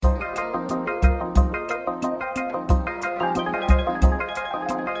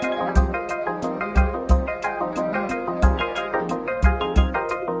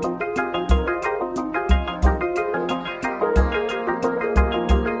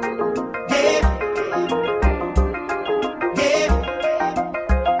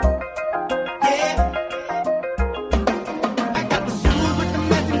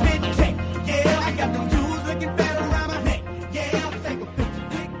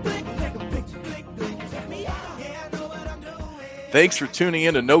Thanks for tuning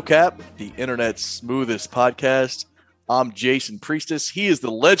in to No Cap, the internet's smoothest podcast. I'm Jason Priestis. He is the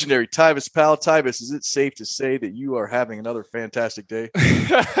legendary Tyvis Powell. Tyvis, is it safe to say that you are having another fantastic day?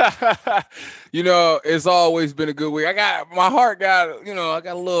 It's always been a good week. I got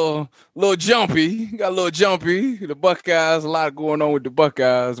a little jumpy. The Buckeyes, a lot going on with the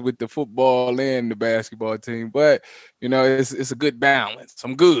Buckeyes with the football and the basketball team. But, it's a good balance.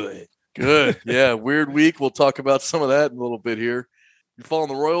 I'm good. Good. Yeah, weird week. We'll talk about some of that in a little bit here. You following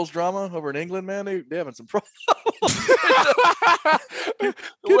the Royals drama over in England, man? They having some problems. What they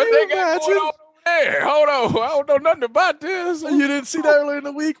got going on over there? Hold on. I don't know nothing about this. You didn't see that earlier in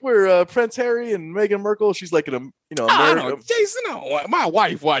the week where Prince Harry and Meghan Markle, she's like American. Jason, my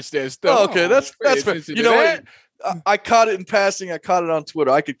wife watched that stuff. Oh, okay, that's fair. You know what? I caught it in passing. I caught it on Twitter.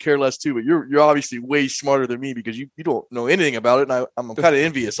 I could care less too, but you're obviously way smarter than me because you don't know anything about it, and I'm kind of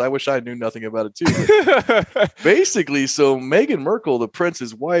envious. I wish I knew nothing about it too. Basically, so Meghan Markle, the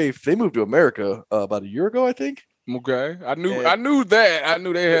prince's wife, they moved to America about a year ago, I think. Okay, I knew that. I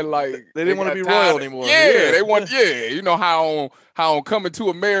knew they had they didn't want to be royal anymore. Yeah, they want. Yeah, you know how on Coming to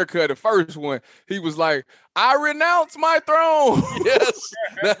America, the first one, he was like, "I renounce my throne." Yes,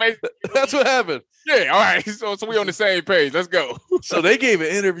 that's what happened. Yeah, all right. So we on the same page. Let's go. So they gave an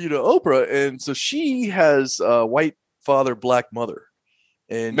interview to Oprah, and so she has a white father, black mother.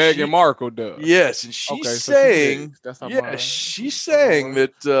 And Meghan Markle does. Yes, and she's saying, she's saying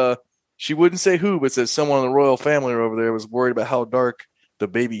that she wouldn't say who, but says someone in the royal family over there was worried about how dark the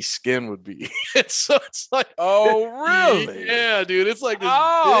baby's skin would be. So it's like, oh, really? Yeah, dude. It's like this.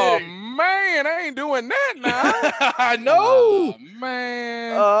 Oh, man, I ain't doing that now. I know,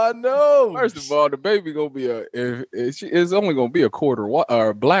 man. I know. First of all, the baby gonna be it's only gonna be a quarter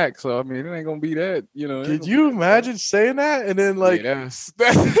black, so I mean, it ain't gonna be that. Could you imagine saying that and then like, so,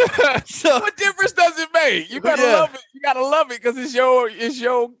 what difference does it make? You gotta love it. You gotta love it because it's your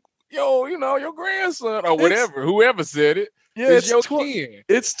grandson or whatever. Whoever said it. Yeah, it's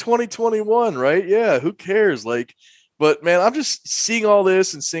 2021, right? Yeah, who cares? Like, but man, I'm just seeing all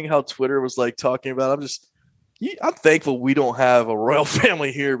this and seeing how Twitter was like talking about it. I'm thankful we don't have a royal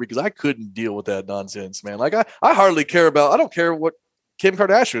family here because I couldn't deal with that nonsense, man. Like, I hardly care about. I don't care what Kim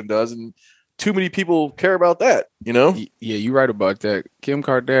Kardashian does, and too many people care about that. Yeah, you're right about that. Kim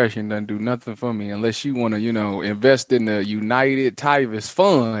Kardashian doesn't do nothing for me unless you want to, invest in the United Tyvis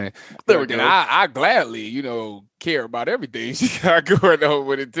Fund. There we go. I gladly, care about everything she got going on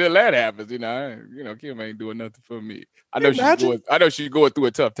with it until that happens. Kim ain't doing nothing for me. I know she's going through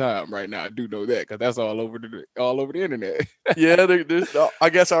a tough time right now. I do know that because that's all over the internet. Yeah, I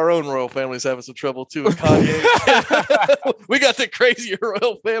guess our own royal family's having some trouble too with Kanye. We got the crazier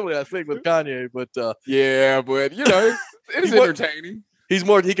royal family, I think, with Kanye. But yeah, but it's entertaining. He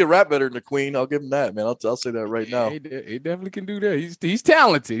can rap better than the Queen. I'll give him that, man. I'll say that right now. He definitely can do that. He's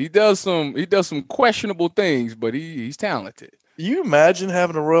talented. He does some questionable things, but he's talented. You imagine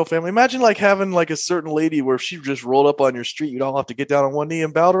having a royal family? Imagine like having like a certain lady where if she just rolled up on your street, you'd all have to get down on one knee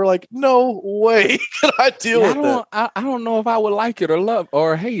and bow to her. Like, no way can I deal with that. I don't know if I would like it or love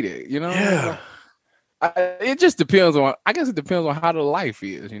or hate it. Yeah. It just depends on. I guess it depends on how the life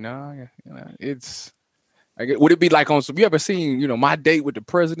is. It's. Would it be like on some? You ever seen, My Date with the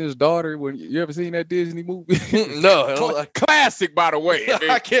President's Daughter? When you ever seen that Disney movie? No, classic, by the way.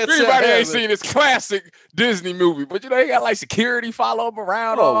 I can't say everybody ain't seen this classic Disney movie, but they got like security follow them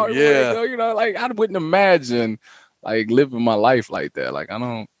around. Oh yeah, like I wouldn't imagine like living my life like that. Like I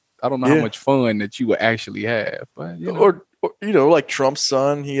don't know how much fun that you would actually have, but or like Trump's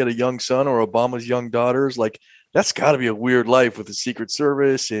son, he had a young son, or Obama's young daughters. Like that's got to be a weird life with the Secret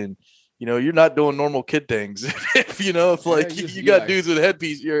Service and. You're not doing normal kid things. If you got dudes with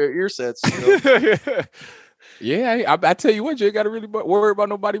headpiece, ear sets. Yeah, I tell you what, you ain't got to really worry about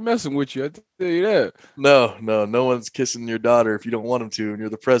nobody messing with you. I tell you that. No one's kissing your daughter if you don't want them to, and you're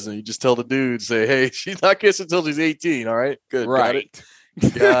the president. You just tell the dude, say, hey, she's not kissing until she's 18. All right, good, right?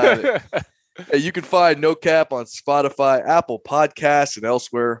 Got it. Hey, you can find No Cap on Spotify, Apple Podcasts, and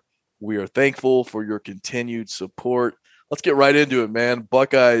elsewhere. We are thankful for your continued support. Let's get right into it, man.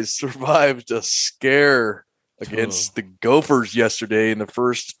 Buckeyes survived a scare against the Gophers yesterday in their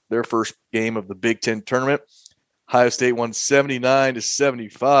first game of the Big Ten tournament. Ohio State won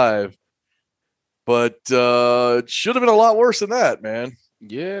 79-75, but it should have been a lot worse than that, man.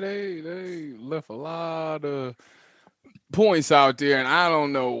 Yeah, they left a lot of points out there, and I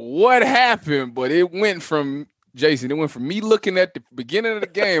don't know what happened, but it went from me looking at the beginning of the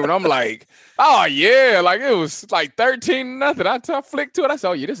game, and I'm like, oh, yeah, like it was like 13-0. I flicked to it. I said,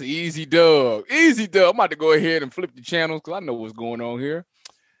 oh, yeah, this is easy dub. I'm about to go ahead and flip the channels because I know what's going on here.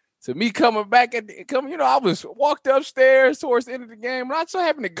 to me coming back I was walked upstairs towards the end of the game, and I so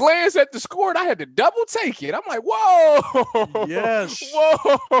happened to glance at the score, and I had to double take it. I'm like, whoa, yes,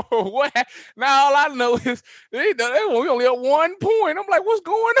 whoa, what? Now all I know is we only at 1 point. I'm like, what's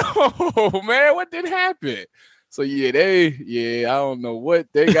going on, man? What did happen? So I don't know what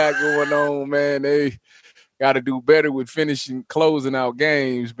they got going on, man. They got to do better with closing out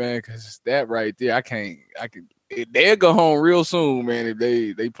games, man. Because that right there, they'll go home real soon, man, if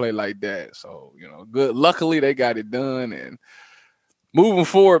they play like that. So, good. Luckily, they got it done. And moving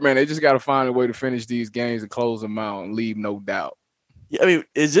forward, man, they just got to find a way to finish these games and close them out and leave no doubt. Yeah, I mean,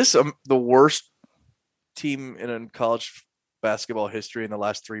 is this the worst team in college basketball history in the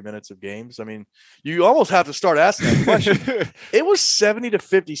last 3 minutes of games? I mean, you almost have to start asking that question. It was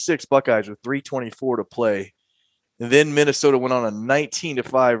 70-56 Buckeyes with 3:24 to play. And then Minnesota went on a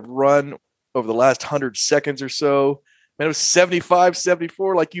 19-5 run over the last 100 seconds or so. Man, it was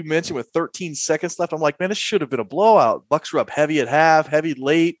 75-74, like you mentioned, with 13 seconds left. I'm like, man, this should have been a blowout. Bucks were up heavy at half, heavy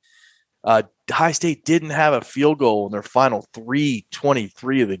late. High State didn't have a field goal in their final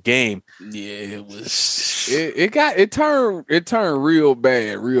 3:23 of the game. Yeah, it was. It turned real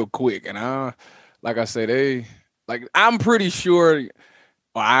bad real quick, and like I said, I'm pretty sure.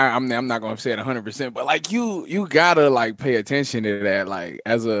 Well, I'm not going to say it 100%, but like you gotta like pay attention to that. Like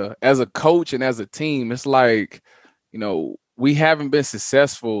as a coach and as a team, it's like, we haven't been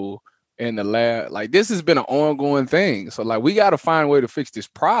successful in the lab. Like this has been an ongoing thing. So like we got to find a way to fix this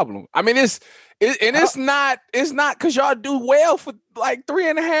problem. I mean, it's not because y'all do well for like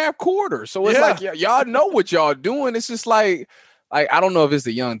 3.5 quarters. So it's like y'all know what y'all doing. It's just like I don't know if it's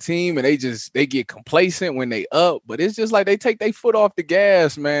a young team and they get complacent when they up, but it's just like they take their foot off the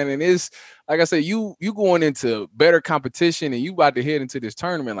gas, man. And it's like I said, you going into better competition and you about to head into this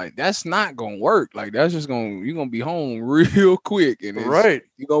tournament. Like that's not gonna work. Like that's just you're gonna be home real quick, and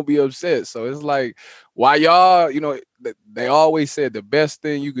you're gonna be upset. So it's like why y'all, they always said the best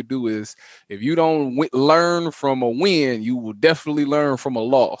thing you could do is if you don't learn from a win, you will definitely learn from a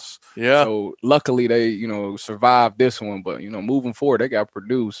loss. Yeah. So luckily they, survived this one, but moving forward they got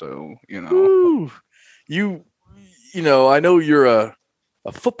Purdue. So Ooh. I know you're a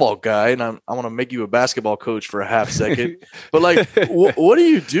football guy, and I want to make you a basketball coach for a half second. But like, what do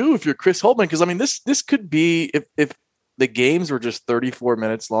you do if you're Chris Holtmann? Because I mean, this could be if the games were just 34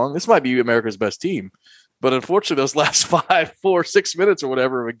 minutes long, this might be America's best team. But unfortunately, those last 5, 4, 6 minutes or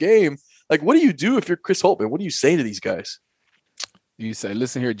whatever of a game, like, what do you do if you're Chris Holtmann? What do you say to these guys? You say,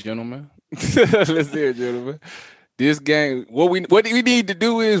 listen here, gentlemen. Listen here, gentlemen. This game, what we need to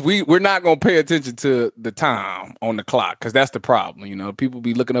do is we're not gonna pay attention to the time on the clock because that's the problem. People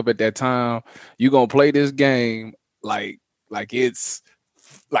be looking up at that time. You're gonna play this game like it's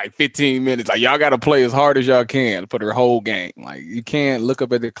like 15 minutes. Like y'all gotta play as hard as y'all can for the whole game. Like you can't look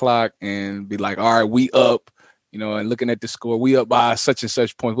up at the clock and be like, all right, we up, and looking at the score, we up by such and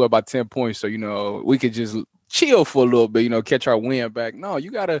such points, we're up by 10 points. So, we could just chill for a little bit, catch our wind back. No, you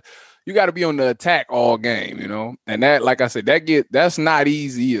gotta be on the attack all game, and that, like I said, that's not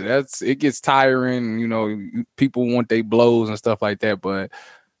easy either. It gets tiring, people want their blows and stuff like that, but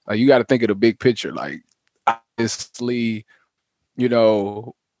you got to think of the big picture. Like obviously, it's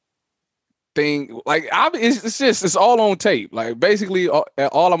all on tape. Like basically all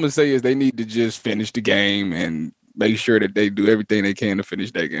I'm gonna say is they need to just finish the game and make sure that they do everything they can to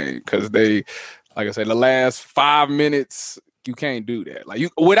finish that game, because they, like I said, the last 5 minutes you can't do that.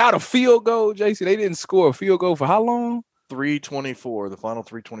 Like without a field goal, JC, they didn't score a field goal for how long? 3:24, the final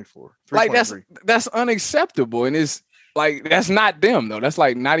 3:24. Like that's unacceptable, and it's like that's not them though. That's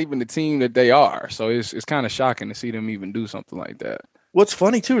like not even the team that they are. So it's kind of shocking to see them even do something like that. What's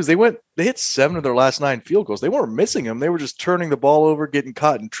funny too is they hit 7 of their last 9 field goals. They weren't missing them. They were just turning the ball over, getting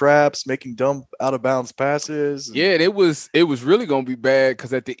caught in traps, making dumb out of bounds passes. Yeah, it was really gonna be bad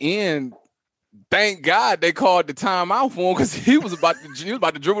because at the end, thank God they called the timeout for him because he was about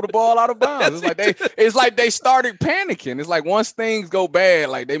to dribble the ball out of bounds. It's like they started panicking. It's like once things go bad,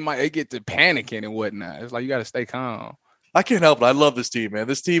 like they get to panicking and whatnot. It's like you got to stay calm. I can't help it. I love this team, man.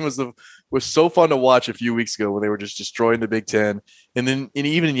 This team was so fun to watch a few weeks ago when they were just destroying the Big Ten. And then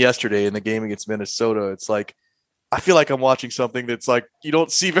even yesterday in the game against Minnesota, it's like I feel like I'm watching something that's like you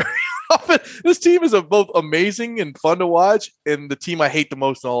don't see very often. This team is both amazing and fun to watch, and the team I hate the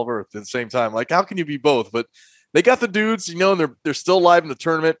most on all of earth at the same time. Like, how can you be both? But they got the dudes, and they're still live in the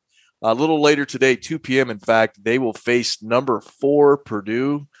tournament. A little later today, 2 p.m., in fact, they will face number 4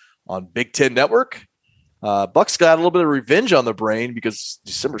 Purdue on Big Ten Network. Bucks got a little bit of revenge on the brain because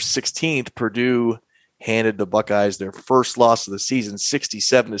December 16th, Purdue handed the Buckeyes their first loss of the season,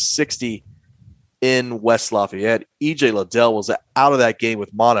 67-60. in West Lafayette. EJ Liddell was out of that game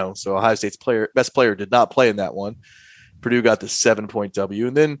with mono, so Ohio State's best player did not play in that one. Purdue got the 7-point W.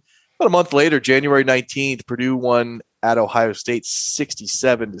 And then about a month later, January 19th, Purdue won at Ohio State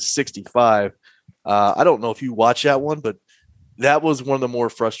 67-65. I don't know if you watched that one, but that was one of the more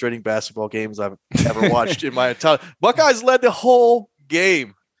frustrating basketball games I've ever watched in my entire. Buckeyes led the whole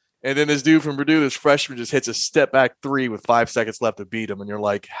game. And then this dude from Purdue, this freshman, just hits a step back three with 5 seconds left to beat him. And you're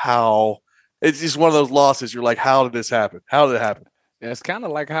like, how? It's just one of those losses. You're like, how did this happen? How did it happen? That's kind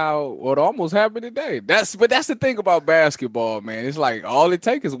of like how what almost happened today. That's the thing about basketball, man. It's like all it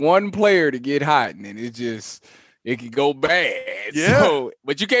takes is one player to get hot, and then it can go bad. Yeah. So,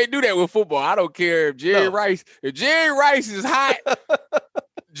 but you can't do that with football. I don't care if Jerry Rice is hot.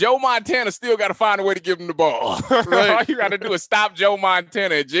 Joe Montana still got to find a way to give him the ball. Right. All you got to do is stop Joe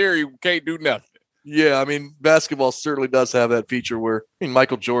Montana, and Jerry can't do nothing. Yeah, I mean, basketball certainly does have that feature where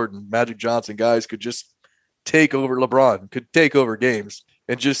Michael Jordan, Magic Johnson, guys could just take over. LeBron could take over games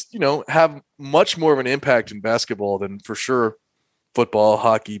and just, have much more of an impact in basketball than for sure football,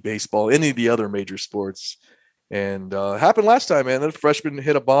 hockey, baseball, any of the other major sports. And happened last time, man. The freshman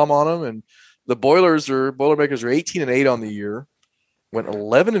hit a bomb on them, and the Boilermakers are 18-8 on the year. Went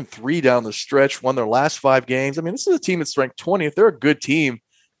 11-3 down the stretch, won their last 5 games. I mean, this is a team that's ranked 20th. They're a good team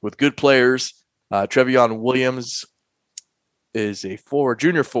with good players. Trevion Williams is a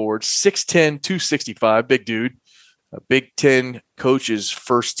junior forward, 6'10", 265, big dude. A Big Ten coach's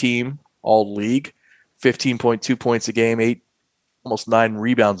first team all league, 15.2 points a game, almost 9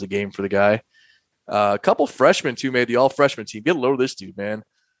 rebounds a game for the guy. A couple freshmen, too, made the all-freshman team. Get a load of this dude, man.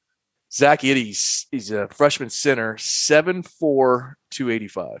 Zach Iddy's, he's a freshman center, 7'4",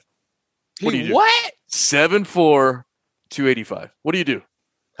 285. What do you do? What? 7'4", 285. What do you do?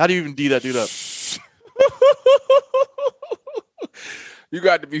 How do you even D that dude up? You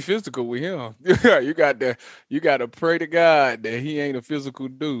got to be physical with him. You got to pray to God that he ain't a physical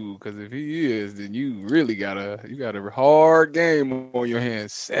dude. Because if he is, then you really got a hard game on your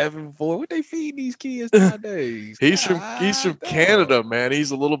hands. 7'4". What they feed these kids nowadays? He's from Canada, man.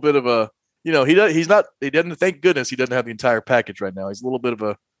 He's a little bit of a he doesn't. Thank goodness he doesn't have the entire package right now. He's a little bit of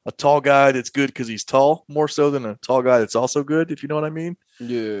a tall guy that's good because he's tall, more so than a tall guy that's also good, if you know what I mean.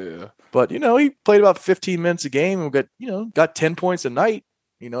 Yeah. But he played about 15 minutes a game and got 10 points a night.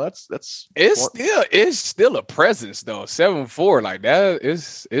 That's it's still a presence though. 7'4", like that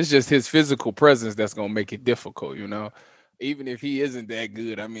it's just his physical presence that's gonna make it difficult, Even if he isn't that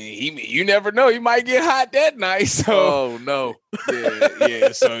good, I mean, you never know. He might get hot that night. So, oh no,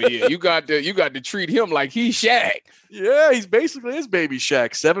 yeah. So yeah, you got to treat him like he's Shaq. Yeah, he's basically his baby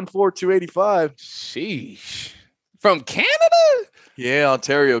Shaq, 7'4", 285. Sheesh, from Canada. Yeah,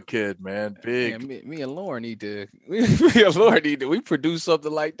 Ontario kid, man, big. Man, me and Lauren need to. We produce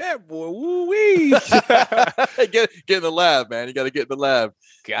something like that, boy. Woo wee. Get in the lab, man. You got to get in the lab.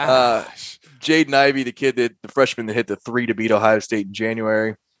 Gosh. Jaden Ivey, the freshman that hit the 3 to beat Ohio State in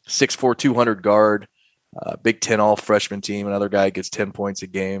January, 6'4", 200 guard, Big Ten all freshman team. Another guy gets 10 points a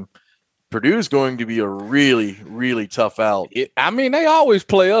game. Purdue's going to be a really, really tough out. They always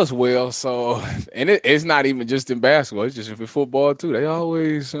play us well. So, and it's not even just in basketball; it's just in football too. They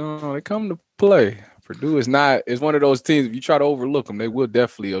always they come to play. Purdue is one of those teams. If you try to overlook them, they will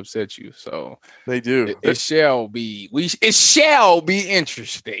definitely upset you. So they do. It shall be. It shall be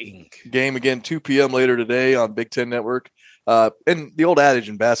interesting. Game again, 2 p.m. later today on Big Ten Network. And the old adage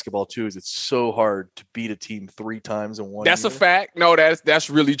in basketball too is it's so hard to beat a team 3 times in one. That's year. a fact. No, that's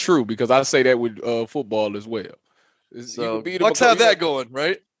really true because I say that with football as well. So Bucks have that going,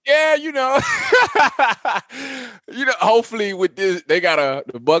 right? Yeah, hopefully with this,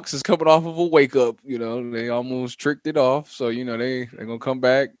 the Bucks is coming off of a wake up. They almost tricked it off. So they're gonna come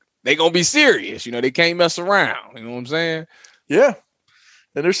back. They're gonna be serious. They can't mess around. You know what I'm saying? Yeah.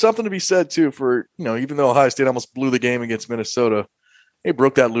 And there's something to be said, too, for, even though Ohio State almost blew the game against Minnesota, they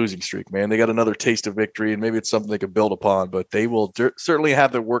broke that losing streak, man. They got another taste of victory, and maybe it's something they could build upon. But they will certainly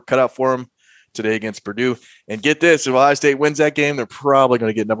have their work cut out for them today against Purdue. And get this, if Ohio State wins that game, they're probably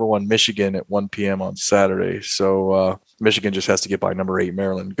going to get number 1 Michigan at 1 p.m. on Saturday. So Michigan just has to get by number 8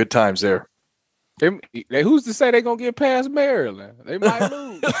 Maryland. Good times there. Who's to say they're going to get past Maryland? They might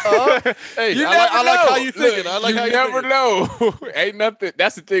lose. Hey, I like how you thinking. You never know. Ain't nothing.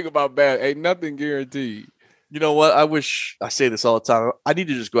 That's the thing about bad. Ain't nothing guaranteed. You know what? I say this all the time. I need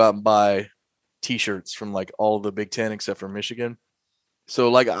to just go out and buy T-shirts from like all of the Big Ten except for Michigan.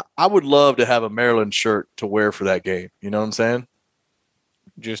 So like I would love to have a Maryland shirt to wear for that game. You know what I'm saying?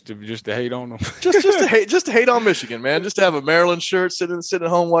 Just to hate on them. just to hate on Michigan, man. Just to have a Maryland shirt sitting at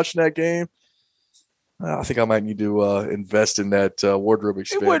home watching that game. I think I might need to invest in that wardrobe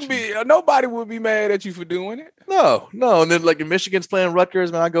expansion. It wouldn't be nobody would be mad at you for doing it. No. And then like if Michigan's playing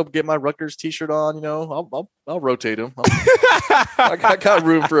Rutgers, man, I go get my Rutgers T-shirt on. You know, I'll rotate them. I got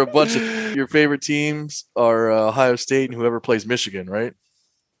room for a bunch of your favorite teams are Ohio State and whoever plays Michigan, right?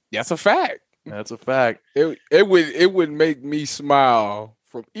 That's a fact. That's a fact. It would make me smile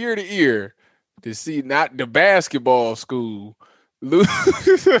from ear to ear to see not the basketball school lose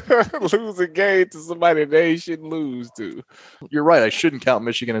a game to somebody they shouldn't lose to. You're right. I shouldn't count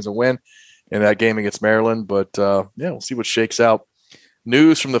Michigan as a win in that game against Maryland, but we'll see what shakes out.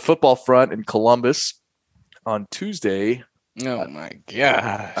 News from the football front in Columbus on Tuesday. Oh my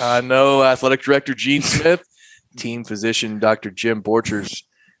gosh. I know athletic director Gene Smith, team physician Dr. Jim Borchers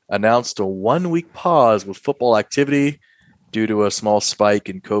announced a 1-week pause with football activity due to a small spike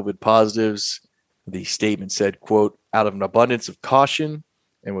in COVID positives. The statement said, quote, out of an abundance of caution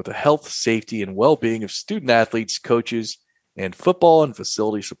and with the health, safety, and well-being of student athletes, coaches, and football and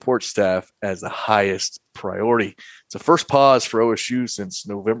facility support staff as the highest priority. It's the first pause for OSU since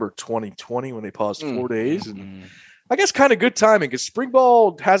November 2020 when they paused 4 days. And I guess kind of good timing because spring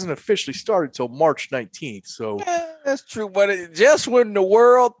ball hasn't officially started until March 19th. So that's true, but just when the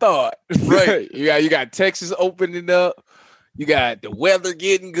world thought, right? you got Texas opening up. You got the weather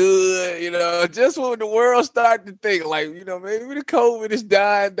getting good, just when the world started to think like, maybe the COVID is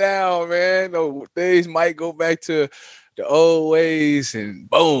dying down, man. Things might go back to the old ways and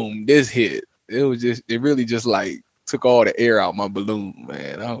boom, this hit. It really just like took all the air out my balloon,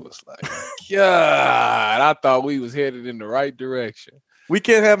 man. I was like, God, I thought we was headed in the right direction. We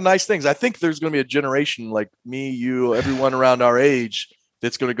can't have nice things. I think there's going to be a generation like me, you, everyone around our age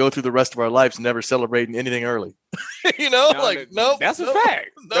that's going to go through the rest of our lives never celebrating anything early. No, that's a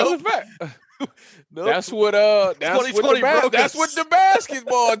fact. That's a fact. That's what the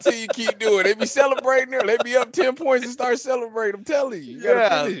basketball team keep doing. They be celebrating there. They be up 10 points and start celebrating. I'm telling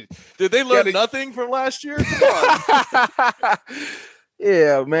you. Did they learn nothing from last year? Come on.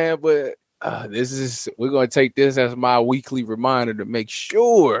 Yeah, man. But we're gonna take this as my weekly reminder to make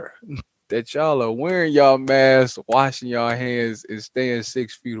sure that y'all are wearing y'all masks, washing y'all hands, and staying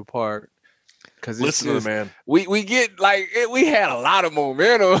 6 feet apart. Because listen to the man. We get like we had a lot of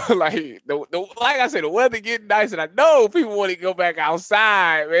momentum. Like like I said, the weather getting nice, and I know people want to go back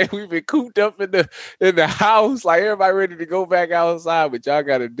outside. Man, we've been cooped up in the house. Like everybody ready to go back outside, but y'all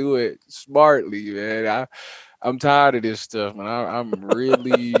got to do it smartly, man. I'm tired of this stuff, and I'm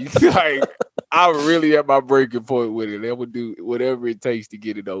really I'm really at my breaking point with it. I would do whatever it takes to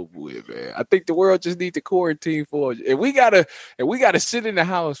get it over with, man. I think the world just needs to quarantine for it. And we gotta sit in the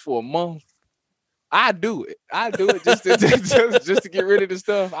house for a month. I do it just to get rid of the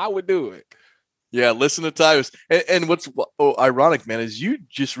stuff. I would do it. Yeah, listen to Tyus. And what's ironic, man, is you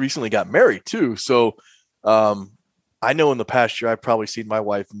just recently got married too. So I know in the past year I've probably seen my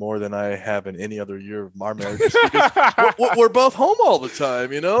wife more than I have in any other year of our marriage. We're both home all the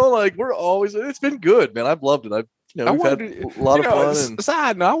time, like we're always. It's been good, man. I've loved it. We've had a lot of fun.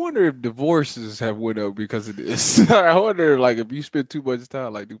 Side note, I wonder if divorces have went up because of this. I wonder, like, if you spend too much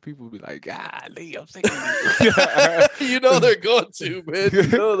time, like, do people be like, "Golly, I'm sick of you." They're going to, man.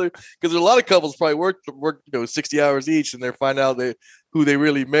 Because there's a lot of couples probably work 60 hours each, and they find out who they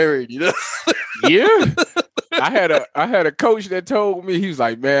really married. Yeah. I had a coach that told me, he was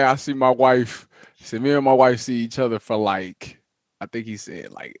like, "Man, I see my wife." He said, "Me and my wife see each other for like." I think he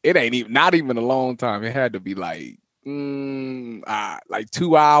said like it ain't not even a long time. It had to be like 2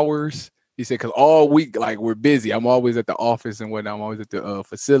 hours. He said because all week like we're busy. I'm always at the office and whatnot. I'm always at the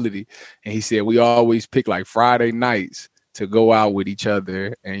facility. And he said we always pick like Friday nights to go out with each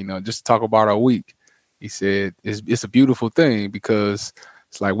other and just talk about our week. He said it's a beautiful thing because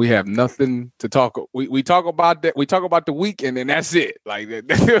it's like we have nothing to talk. We talk about that. We talk about the week, and then that's it. Like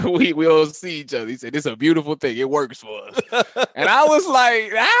we all see each other. He said it's a beautiful thing. It works for us. And I was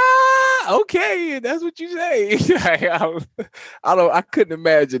like, okay, that's what you say. I couldn't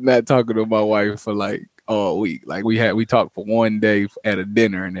imagine not talking to my wife for like all week. Like we talked for one day at a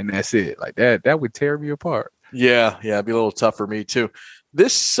dinner, and then that's it. Like that would tear me apart. Yeah, it'd be a little tough for me too.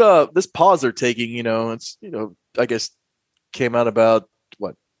 This pause they're taking, it's I guess came out about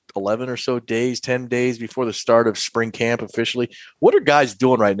 11 or so days, 10 days before the start of spring camp officially. What are guys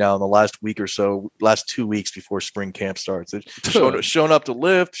doing right now in the last week or so, last 2 weeks before spring camp starts? They're showing up to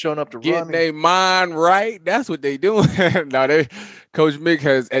lift, showing up to run. Getting their mind right. That's what they doing. Coach Mick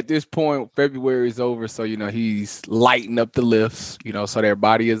has, at this point, February is over, so, he's lighting up the lifts, so their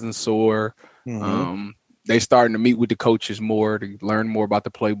body isn't sore. Mm-hmm. They starting to meet with the coaches more to learn more about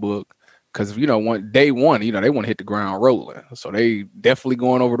the playbook. because day one, they want to hit the ground rolling. So they definitely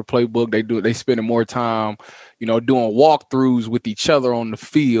going over the playbook. They spending more time, doing walkthroughs with each other on the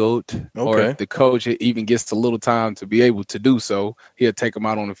field. Or if the coach even gets a little time to be able to do so, he'll take them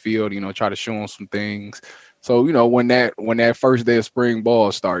out on the field, try to show them some things. So, when that first day of spring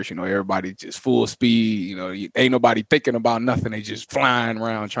ball starts, everybody just full speed, ain't nobody thinking about nothing. They just flying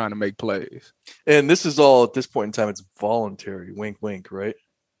around trying to make plays. And this is all at this point in time, it's voluntary. Wink, wink, right?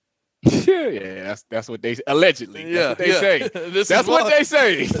 Yeah, that's what they allegedly. That's what they say. That's what they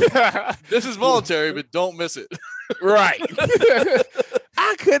say. This is voluntary, but don't miss it. Right.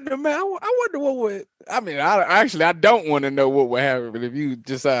 I couldn't imagine. I wonder what would. I mean, I don't want to know what would happen. But if you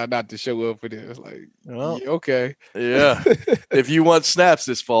decide not to show up for this, okay, yeah. If you want snaps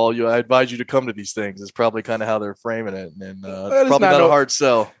this fall, I advise you to come to these things. It's probably kind of how they're framing it, and probably not a hard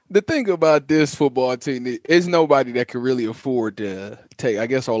sell. The thing about this football team is nobody that can really afford to take. I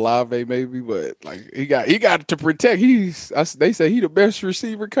guess Olave maybe, but he got to protect. They say he's the best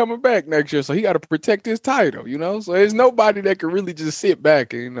receiver coming back next year, so he got to protect his title. So there's nobody that can really just sit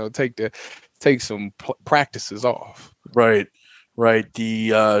back and take some practices off. Right.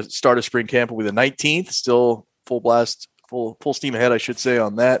 The start of spring camp will be the 19th. Still full blast, full steam ahead, I should say,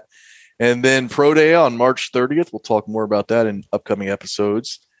 on that. And then Pro Day on March 30th. We'll talk more about that in upcoming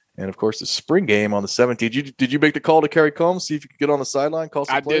episodes. And of course, the spring game on the 17th. Did you make the call to Kerry Combs? See if you could get on the sideline, call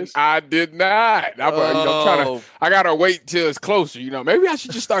some plays? I did not. I'm trying to. I gotta wait till it's closer. Maybe I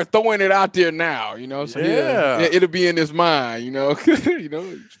should just start throwing it out there now. So it'll be in his mind.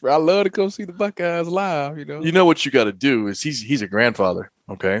 I love to go see the Buckeyes live. You know what you got to do is he's a grandfather.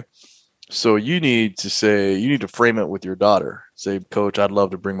 Okay. So you need to frame it with your daughter. Say, Coach, I'd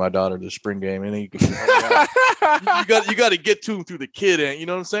love to bring my daughter to the spring game, and then you got to get to him through the kid end. You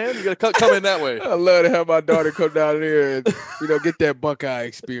know what I'm saying? You got to come in that way. I love to have my daughter come down there and get that Buckeye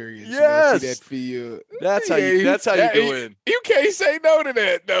experience. Yes, see that field. That's how you go in. You can't say no to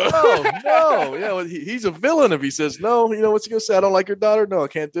that, though. No. Yeah, well, he's a villain if he says no. What's he gonna say? I don't like your daughter. No, I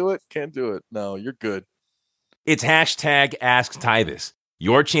can't do it. Can't do it. No, you're good. It's #AskTyvis.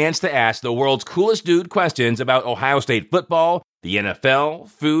 Your chance to ask the world's coolest dude questions about Ohio State football, the NFL,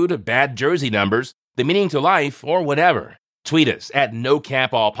 food, bad jersey numbers, the meaning to life, or whatever. Tweet us at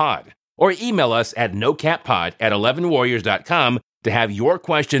NoCapAllPod or email us at nocappod@11warriors.com to have your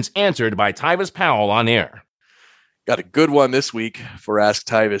questions answered by Tyvis Powell on air. Got a good one this week for Ask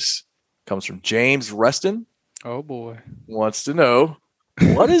Tyvis. Comes from James Reston. Oh, boy. Wants to know,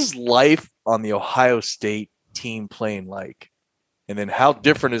 what is life on the Ohio State team plane like? And then how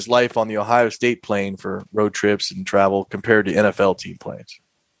different is life on the Ohio State plane for road trips and travel compared to NFL team planes?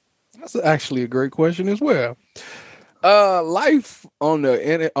 That's actually a great question as well. Life on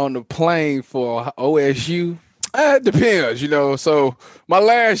the plane for OSU, it depends, So my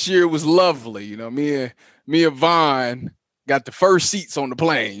last year was lovely. Me and Vaughn got the first seats on the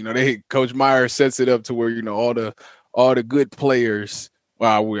plane. Coach Meyer sets it up to where all the good players.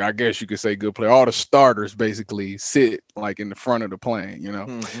 Well, I guess you could say good player. All the starters basically sit in the front of the plane,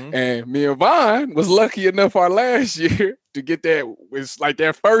 Mm-hmm. And me and Vaughn was lucky enough our last year to get that. It's like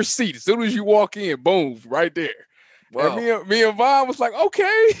that first seat. As soon as you walk in, boom, right there. Wow. And me and Vaughn was like,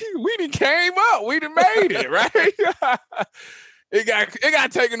 okay, we done came up. We done made it, right? It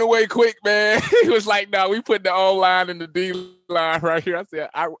got taken away quick, man. He was like, no, we put the O line and the D line right here. I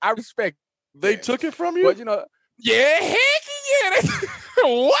said, I respect They that. took it from you? But yeah, heck yeah.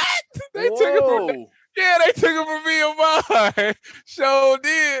 What? They took it from me. Yeah, they took it from me and mine. Sure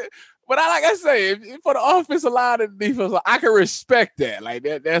did. But like I say, for the offensive line and the defense, I can respect that.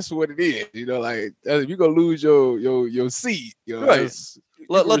 That's what it is. If you're gonna lose your seat, right.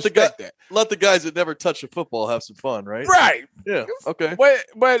 Let the guys that never touch a football have some fun, right? Right. Yeah. Okay.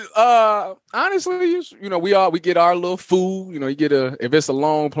 But honestly, we get our little food. You get if it's a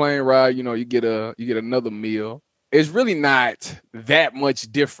long plane ride, you get another meal. It's really not that much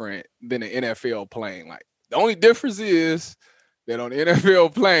different than an NFL plane. The only difference is that on the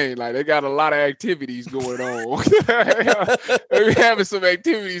NFL plane, they got a lot of activities going on. They be having some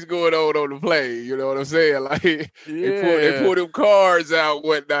activities going on the plane. You know what I'm saying? They pull them cards out,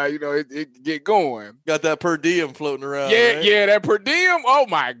 whatnot. It get going. Got that per diem floating around. Yeah, right? yeah, that per diem. Oh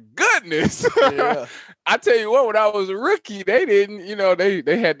my goodness! Yeah. I tell you what, when I was a rookie, they didn't.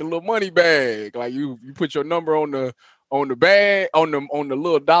 They had the little money bag. You put your number on the bag on the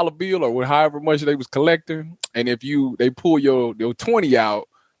little dollar bill or however much they was collecting, and if they pull your 20 out,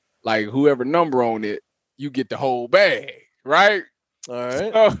 whoever number on it, you get the whole bag, right? All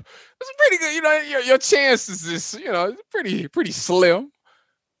right. So it's pretty good. Your chances is pretty slim.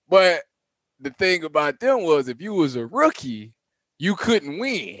 But the thing about them was, if you was a rookie, you couldn't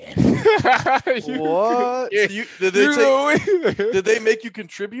win. What? Yeah. So did they make you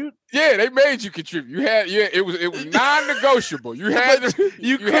contribute? Yeah, they made you contribute. You had it was non-negotiable. You had to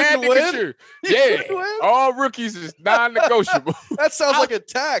contribute. Yeah, all rookies is non-negotiable. That sounds like a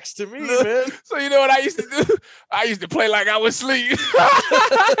tax to me, man. So you know what I used to do? I used to play like I was asleep.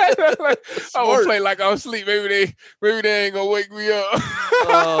 I would play like I was asleep. Maybe they ain't gonna wake me up.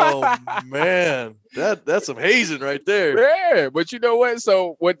 Oh man, that's some hazing right there. Yeah, but you know what?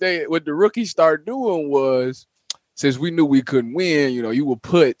 So what the rookies started doing was, since we knew we couldn't win, you would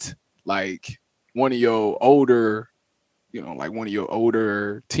put like one of your older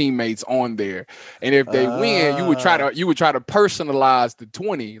teammates on there, and if they win, you would try to personalize the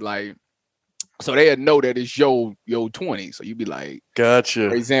 20, like, so they'd know that it's your 20. So you'd be like, gotcha.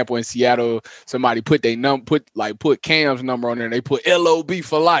 For example, in Seattle, somebody put Cam's number on there, and they put LOB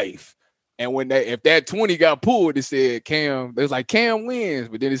for life. And if that 20 got pulled, it said Cam. It was like Cam wins,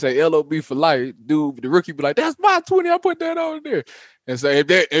 but then it say LOB for life. Dude, the rookie be like, "That's my 20. I put that on there." And so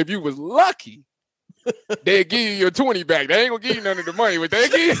if you was lucky, they'd give you your 20 back. They ain't gonna give you none of the money, but they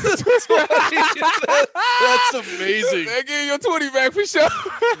give you That's amazing. They give you your 20 back for sure.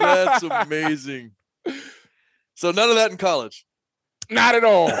 That's amazing. So none of that in college. Not at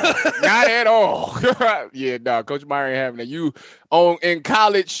all. Not at all. Yeah, no, Coach Meyer ain't having that. In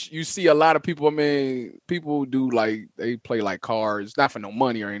college, you see a lot of people. I mean, people do they play like cards, not for no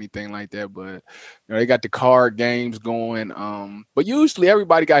money or anything like that, but they got the card games going. But usually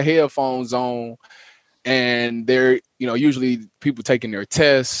everybody got headphones on, and they're usually people taking their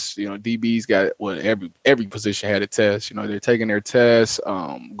tests. DBs got every position had a test. They're taking their tests,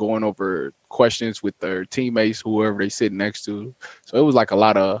 going over questions with their teammates, whoever they sit next to. So it was like a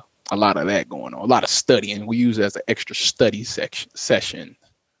lot of that going on, a lot of studying. We use it as an extra study session.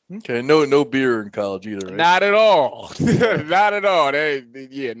 Okay, no beer in college either, right? Not at all. Not at all.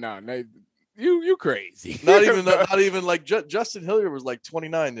 You crazy. Not even like Justin Hilliard was like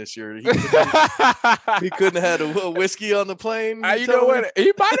 29 this year. He couldn't have had a whiskey on the plane. You know what?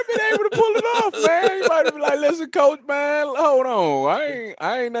 He might have been able to pull it off, man. He might have been like, "Listen, coach, man, hold on.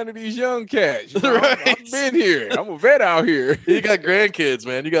 I ain't none of these young cats. Right. I've been here. I'm a vet out here." You got grandkids,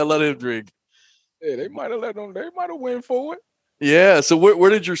 man. You gotta let him drink. Yeah, they might have let them. They might have went for it. Yeah. So where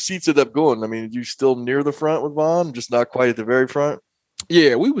did your seats end up going? I mean, you still near the front with Vaughn, just not quite at the very front?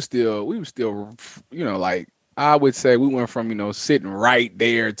 Yeah, we were still, like, I would say we went from, sitting right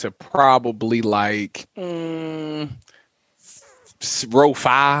there to probably like row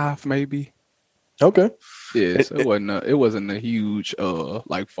 5, maybe. Okay. Yeah, so it wasn't a huge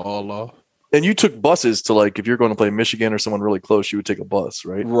fall off. And you took buses to, like, if you're going to play Michigan or someone really close, you would take a bus,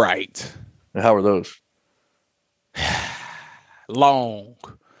 right? Right. And how are those? Long.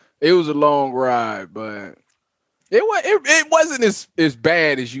 It was a long ride, but it wasn't as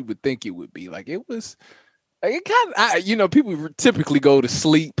bad as you would think it would be. Like, it was, like, it kind of, people typically go to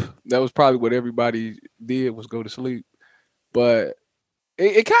sleep. That was probably what everybody did, was go to sleep. But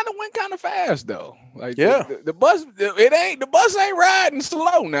it kind of went kind of fast though. Like, yeah, the bus ain't riding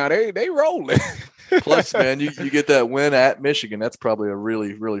slow now. They rolling. Plus, man, you get that win at Michigan. That's probably a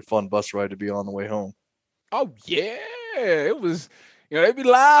really, really fun bus ride to be on the way home. Oh yeah, it was. They be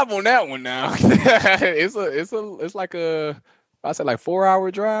live on that one now. It's like a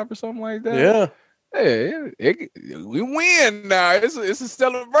 4-hour drive or something like that. Yeah. Hey, we win now. It's a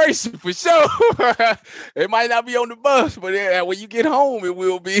celebration for sure. It might not be on the bus, but when you get home, it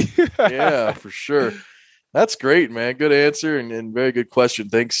will be. Yeah, for sure. That's great, man. Good answer and very good question.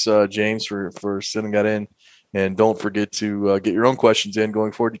 Thanks, James, for sending that in. And don't forget to get your own questions in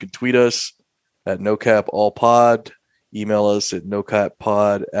going forward. You can tweet us at NoCapAllPod. Email us at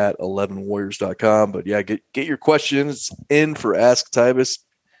nocappod@11warriors.com. But yeah, get your questions in for Ask Tyvis.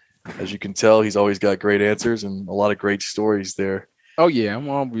 As you can tell, he's always got great answers and a lot of great stories there. Oh yeah,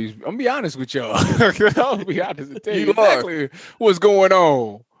 I'm be honest with y'all. I'll be honest and tell you are. Exactly what's going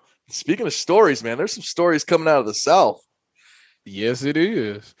on. Speaking of stories, man, there's some stories coming out of the South. Yes, it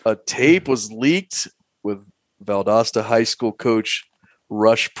is. A tape was leaked with Valdosta High School coach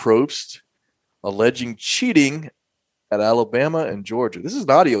Rush Probst alleging cheating at Alabama and Georgia. This is an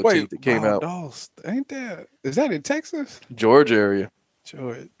audio tape that came out. Is that in Texas? Georgia area.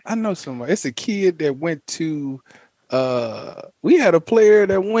 Georgia. I know somebody. It's a kid that went to we had a player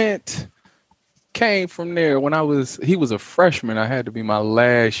that came from there when he was a freshman. I had to be my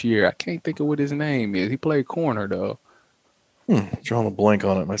last year. I can't think of what his name is. He played corner though. Drawing a blank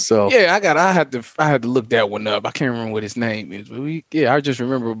on it myself. Yeah, I had to look that one up. I can't remember what his name is, but I just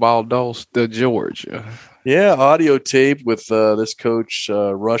remember Valdosta, Georgia. Yeah, audio tape with this coach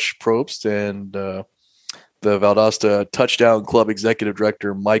Rush Probst, and The Valdosta Touchdown Club executive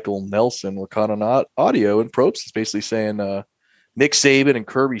director Michael Nelson were caught on audio, and Probst is basically saying Nick Saban and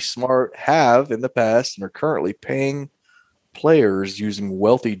Kirby Smart have in the past and are currently paying players using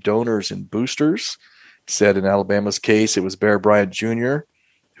wealthy donors and boosters. Said in Alabama's case, it was Bear Bryant Jr.,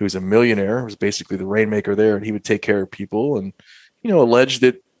 who's a millionaire, was basically the rainmaker there, and he would take care of people, and alleged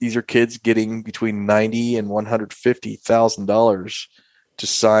that these are kids getting between $90,000 and $150,000 to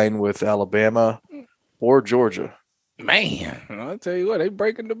sign with Alabama or Georgia. Man, I'll tell you what, they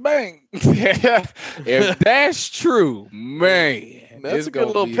breaking the bank. If that's true, man, that's a good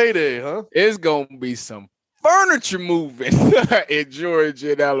little payday, huh? It's gonna be some furniture moving in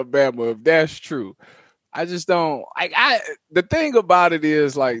Georgia and Alabama if that's true. I just don't the thing about it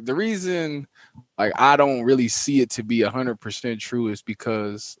is like the reason like I don't really see it to be 100% true is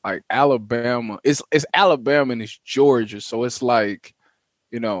because like Alabama, it's Alabama and it's Georgia, so it's like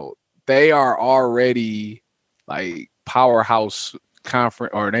they are already like powerhouse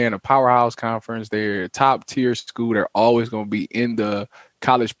conference, or they're in a powerhouse conference. They're a top tier school. They're always going to be in the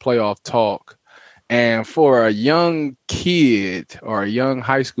college playoff talk. And for a young kid or a young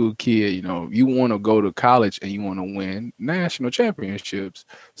high school kid, you want to go to college and you want to win national championships.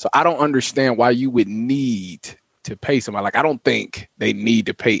 So I don't understand why you would need to pay somebody. Like, I don't think they need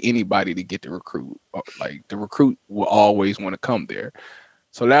to pay anybody to get the recruit. Like, the recruit will always want to come there.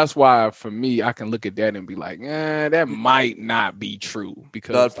 So that's why, for me, I can look at that and be like, that might not be true.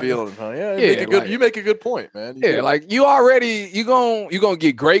 Because not feeling, huh? Yeah, you make a good point, man. You already you're gonna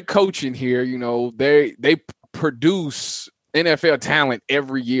get great coaching here. They produce NFL talent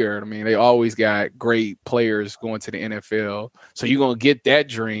every year. I mean, they always got great players going to the NFL. So you're gonna get that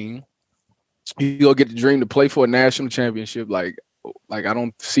dream. You're gonna get the dream to play for a national championship. Like I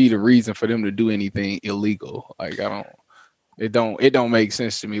don't see the reason for them to do anything illegal. It don't make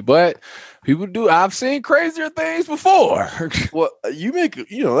sense to me, but people do. I've seen crazier things before. Well, you make,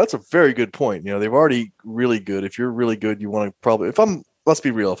 that's a very good point. They've already really good. If you're really good, you want to probably, let's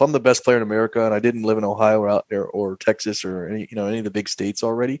be real. If I'm the best player in America and I didn't live in Ohio or out there or Texas or any of the big states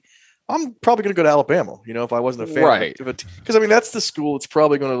already, I'm probably going to go to Alabama. If I wasn't a fan, right? Because that's the school. It's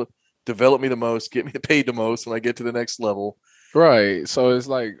probably going to develop me the most, get me paid the most when I get to the next level. Right. So it's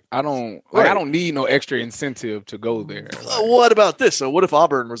like I don't need no extra incentive to go there. What about this? So what if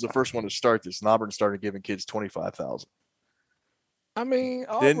Auburn was the first one to start this and Auburn started giving kids $25,000? I mean,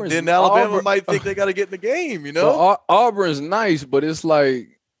 then Alabama might think they got to get in the game, Well, Auburn's nice, but it's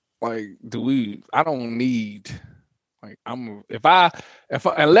like I don't need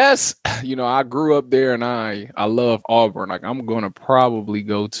unless I grew up there and I love Auburn. Like, I'm going to probably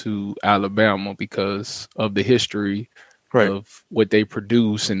go to Alabama because of the history. Right. Of what they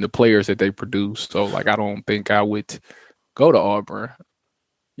produce and the players that they produce. So, I don't think I would go to Auburn.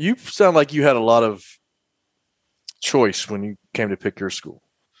 You sound like you had a lot of choice when you came to pick your school.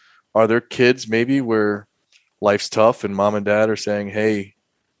 Are there kids maybe where life's tough and mom and dad are saying, hey,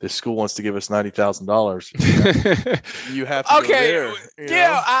 this school wants to give us $90,000. You have to go there.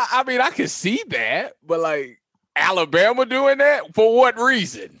 Yeah, I mean, I can see that, but Alabama doing that for what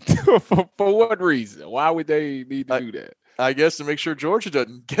reason? for what reason? Why would they need to do that? I guess to make sure Georgia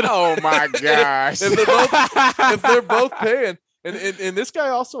doesn't get. Oh my gosh! if they're both paying, and this guy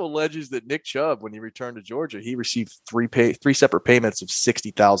also alleges that Nick Chubb, when he returned to Georgia, he received three separate payments of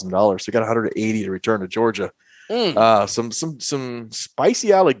 $60,000. So he got $180 to return to Georgia. Some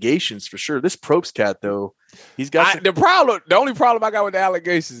spicy allegations for sure. This Probst cat though, he's got the only problem I got with the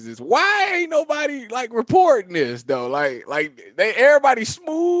allegations is why ain't nobody reporting this though? Everybody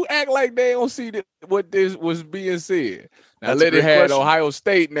smooth act like they don't see what this was being said. Now let it have Ohio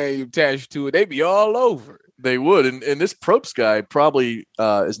State name attached to it, they be all over. They would, and this Probst guy probably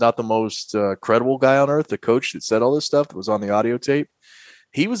is not the most credible guy on earth. The coach that said all this stuff that was on the audio tape.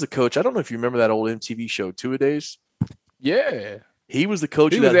 He was the coach. I don't know if you remember that old MTV show, Two-A-Days. Yeah. He was the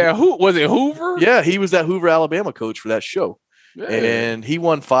coach. Was it Hoover? Yeah, he was that Hoover, Alabama coach for that show. Yeah. And he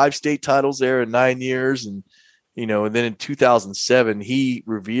won 5 state titles there in 9 years. And, and then in 2007, he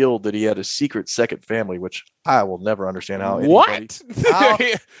revealed that he had a secret second family, which I will never understand how.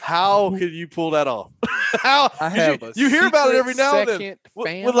 How could you pull that off? You hear about it every now and then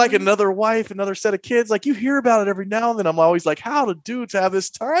with another wife, another set of kids. You hear about it every now and then. I'm always like, how do dudes have this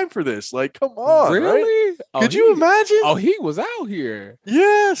time for this? Come on, really? Right? Could you imagine? Oh, he was out here.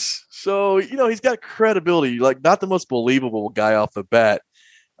 Yes. So he's got credibility. Not the most believable guy off the bat.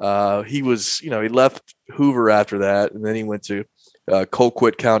 He was, he left Hoover after that, and then he went to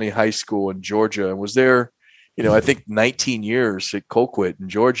Colquitt County High School in Georgia and was there, I think 19 years at Colquitt in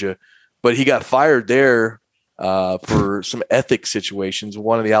Georgia. But he got fired there for some ethics situations.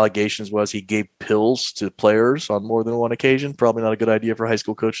 One of the allegations was he gave pills to players on more than one occasion. Probably not a good idea for a high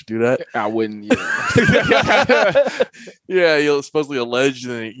school coach to do that. I wouldn't. Yeah, he supposedly alleged,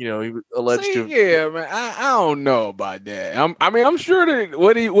 and he alleged to. Yeah, man, I don't know about that. I'm sure that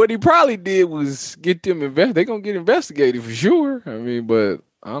what he probably did was get them They're gonna get investigated for sure. I mean, but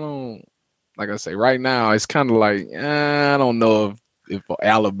I don't. Like I say, right now it's kind of like I don't know if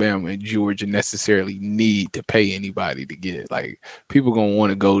Alabama and Georgia necessarily need to pay anybody to get it. Like people gonna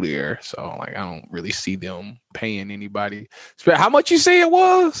want to go there, so like I don't really see them paying anybody. How much you say it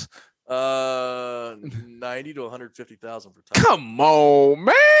was? 90 to 150,000 for time. Come on,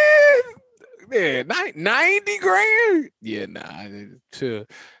 man. Yeah, 90 grand. Yeah, nah.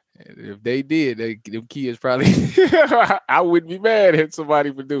 If they did, them kids probably. I wouldn't be mad at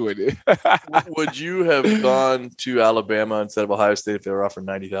somebody for doing it. Would you have gone to Alabama instead of Ohio State if they were offering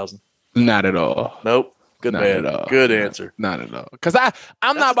 90,000? Not at all. Nope. Good Not man. at all. Good answer. Not at all. Because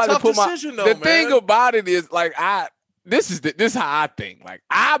I'm not about to put the thing about it is like this is how I think. Like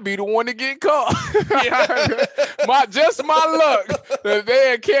I'll be the one to get caught. my luck that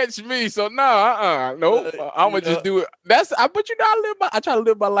they'll catch me. So nope. I'm gonna just do it. But I try to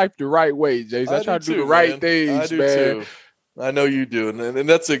live my life the right way, Jason. I try to do the right things, I do man. too. I know you do, and I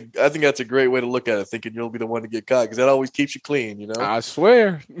think that's a great way to look at it. Thinking you'll be the one to get caught because that always keeps you clean. You know, I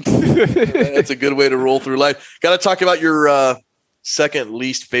swear. That's a good way to roll through life. Got to talk about your second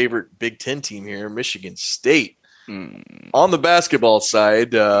least favorite Big Ten team here, Michigan State. On the basketball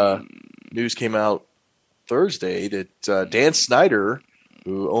side, news came out Thursday that Dan Snyder,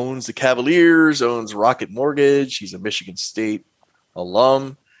 who owns the Cavaliers, owns Rocket Mortgage, he's a Michigan State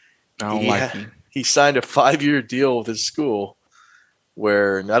alum. I don't like him. He signed a 5-year deal with his school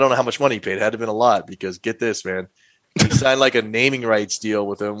where, and I don't know how much money he paid. It had to have been a lot because get this, man. He signed like a naming rights deal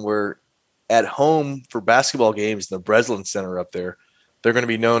with them where at home for basketball games in the Breslin Center up there, they're going to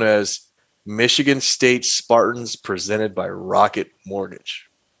be known as Michigan State Spartans presented by Rocket Mortgage.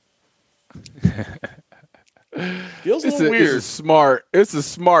 Feels a little weird. It's a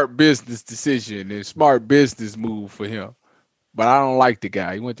smart business decision and smart business move for him. But I don't like the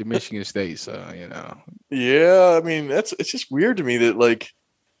guy. He went to Michigan State, so Yeah, I mean it's just weird to me that like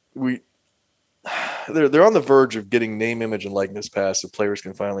they're on the verge of getting name, image, and likeness passed so players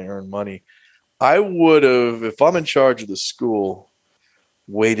can finally earn money. I would have, if I'm in charge of the school,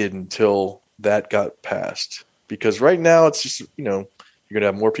 waited until that got passed because right now it's just you're gonna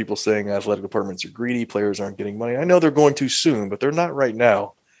have more people saying athletic departments are greedy, players aren't getting money. I know they're going too soon, but they're not right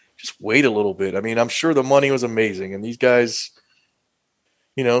now. Just wait a little bit. I mean, I'm sure the money was amazing, and these guys,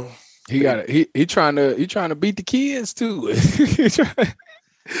 he trying to beat the kids too.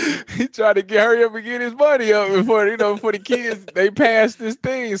 he trying to hurry up and get his money up before the kids they pass this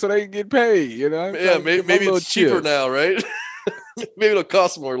thing so they can get paid. Yeah, maybe it's cheaper now, right? Maybe it'll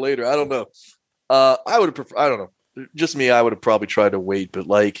cost more later. I don't know. I would have preferred. I don't know. Just me, I would have probably tried to wait, but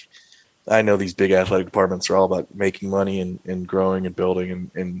like I know these big athletic departments are all about making money and growing and building,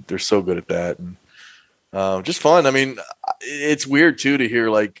 and they're so good at that. And just fun. I mean, it's weird too to hear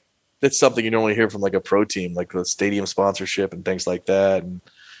like that's something you normally hear from like a pro team, like the stadium sponsorship and things like that. And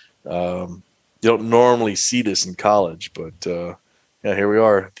you don't normally see this in college, but yeah, here we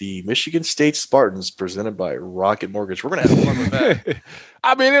are, the Michigan State Spartans presented by Rocket Mortgage. We're gonna have fun with that.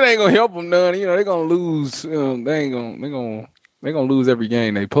 I mean, it ain't gonna help them none. They're gonna lose. They're gonna lose every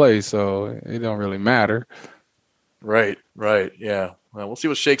game they play, so it don't really matter. Right. Yeah. Well, we'll see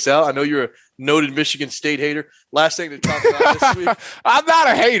what shakes out. I know you're a noted Michigan State hater. Last thing to talk about this week. I'm not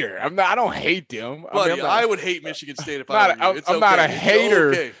a hater. I don't hate them. Buddy, I would hate Michigan State if I were you. I'm not a hater.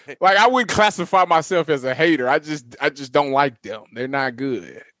 Okay. Like I wouldn't classify myself as a hater. I just don't like them. They're not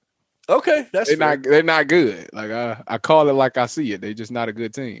good. Okay, they're not good. Like I call it like I see it. They're just not a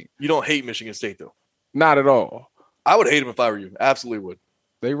good team. You don't hate Michigan State though? Not at all. I would hate them if I were you. Absolutely would.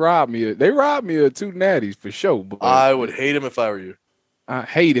 They robbed me of 2 natties for sure. But I would hate them if I were you.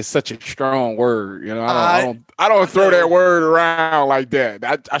 Hate is such a strong word, I don't throw that word around like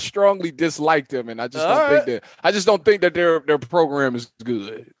that. I strongly dislike them, and I just don't think that their program is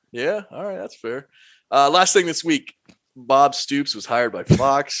good. Yeah, all right, that's fair. Last thing this week, Bob Stoops was hired by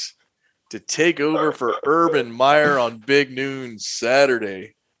Fox to take over for Urban Meyer on Big Noon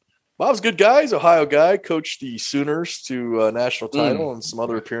Saturday. Bob's a good guy. He's an Ohio guy. Coached the Sooners to a national title and some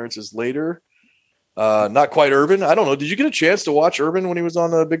other appearances later. Not quite Urban. I don't know. Did you get a chance to watch Urban when he was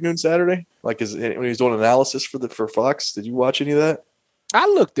on Big Noon Saturday? Like when he was doing analysis for Fox? Did you watch any of that? I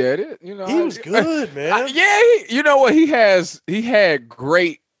looked at it. He was good, man. You know what? He had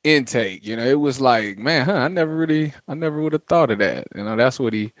great intake. It was like, man, I never would have thought of that. That's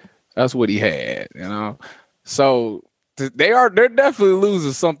what he had. So they're definitely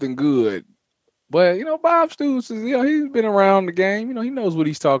losing something good. But Bob Stoops is he's been around the game. He knows what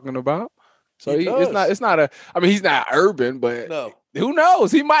he's talking about. So it's not he's not Urban, but No. Who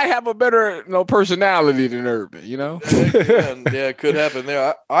knows? He might have a better personality than Urban. Yeah, it could happen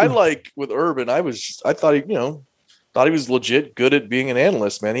there. I like with Urban. I thought he thought he was legit good at being an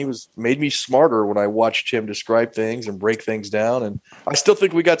analyst. Man, made me smarter when I watched him describe things and break things down. And I still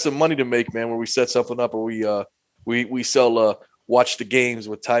think we got some money to make, man, where we set something up or we sell watch the games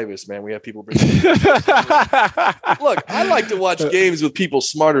with Tyvis, man. We have people bring Look, I like to watch games with people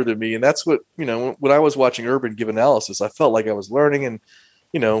smarter than me, and that's what when I was watching Urban give analysis, I felt like I was learning, and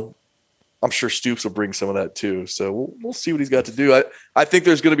I'm sure Stoops will bring some of that too. So we'll see what he's got to do. I think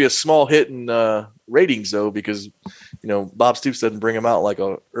there's going to be a small hit in ratings though, because Bob Stoops doesn't bring him out like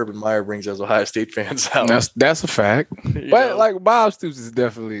Urban Meyer brings as Ohio State fans out. That's a fact. But like Bob Stoops is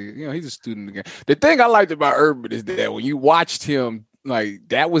definitely he's a student again. The thing I liked about Urban is that when you watched him, like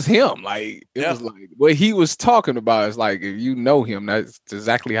that was him. Like it was like what he was talking about is like if you know him, that's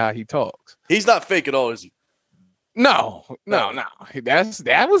exactly how he talks. He's not fake at all, is he? No.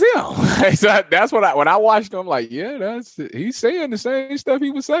 That was him. So that's what when I watched him, like, he's saying the same stuff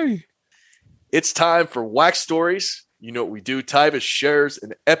he was saying. It's time for Wax Stories. You know what we do. Tyvis shares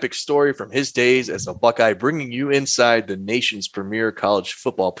an epic story from his days as a Buckeye, bringing you inside the nation's premier college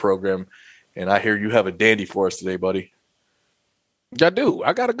football program. And I hear you have a dandy for us today, buddy. I do.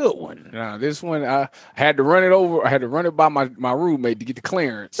 I got a good one. Now, this one, I had to run it over. I had to run it by my roommate to get the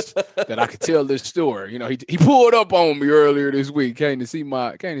clearance that I could tell this story. He pulled up on me earlier this week. Came to see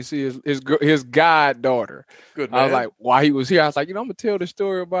his goddaughter. Good man. I was like, while he was here, I was like, I'm gonna tell the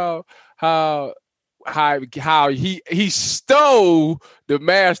story about how he stole the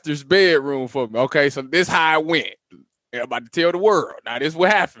master's bedroom for me. Okay, so this is how it went. I'm about to tell the world. Now this is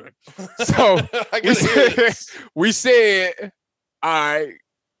what happened. So we said, all right,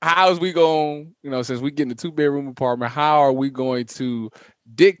 how's we going, since we get in a 2-bedroom apartment, how are we going to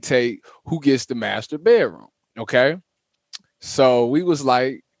dictate who gets the master bedroom? Okay. So we was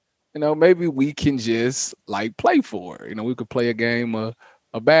like, maybe we can just like play for it. We could play a game of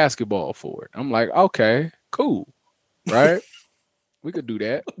basketball for it. I'm like, okay, cool. Right. We could do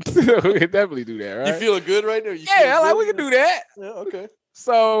that. We could definitely do that, right? You feeling good right now? We could do that. Yeah, okay.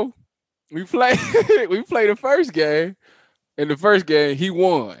 So we played the first game. In the first game, he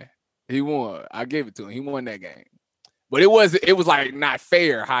won. I gave it to him. He won that game. But it was like not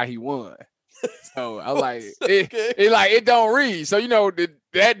fair how he won. So I was like, it don't read. So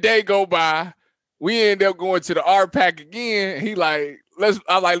that day go by, we end up going to the art pack again. He like, let's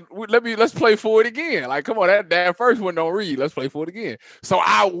play for it again. Like, come on, that first one don't read. Let's play for it again. So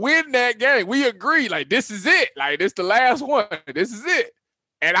I win that game. We agree, like, this is it. Like, this the last one. This is it.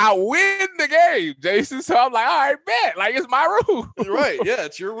 And I win the game, Jason. So I'm like, all right, bet. Like, it's my room. Right. Yeah,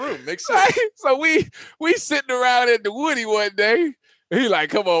 it's your room. Makes sense. Right? So we sitting around at the Woody one day. He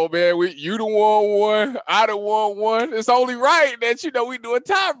like, come on, man. You done won one. I done won one. It's only right that, we do a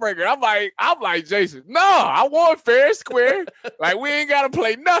tiebreaker. I'm like, Jason, no, I won fair and square. Like, we ain't got to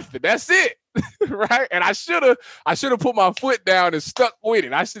play nothing. That's it. Right. And I should have put my foot down and stuck with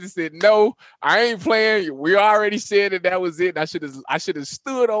it. I should have said, no, I ain't playing. We already said that was it. I should have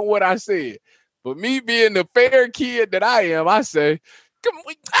stood on what I said. But me being the fair kid that I am, I say, come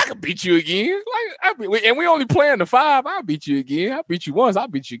on, I can beat you again. Like, and we only playing the 5. I'll beat you again. I beat you once. I'll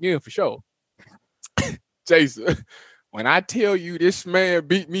beat you again for sure. Jason, when I tell you this man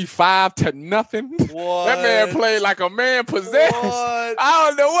beat me 5-0, what? That man played like a man possessed. What? I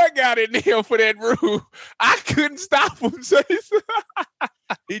don't know what got in him for that rule. I couldn't stop him, Jason.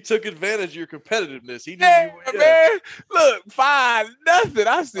 He took advantage of your competitiveness. He knew man. Look, 5-0.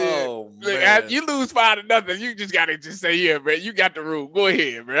 I said, oh, look, you lose 5-0. You just gotta just say, yeah, man, you got the rule. Go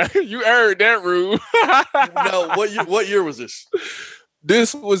ahead, man. You earned that rule. No, what year was this?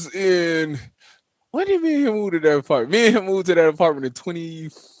 This was in. When did me and him move to that apartment? Me and him moved to that apartment in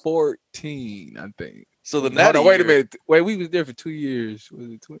 2014, I think. So the Natty wait year. A minute. Wait, we was there for 2 years. Was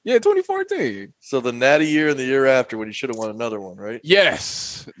it 2014. So the Natty year and the year after when you should have won another one, right?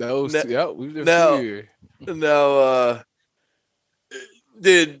 Yes. Those. We was there for 2 years. Now,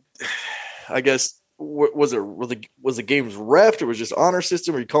 I guess was the games ref or was it just honor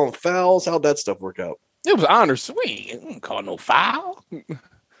system? Or you calling fouls? How'd that stuff work out? It was honor. We didn't call no foul.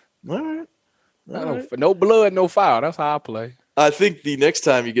 All right. No blood, no foul. That's how I play. I think the next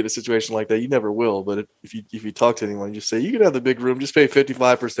time you get a situation like that, you never will. But if you talk to anyone, you just say you can have the big room. Just pay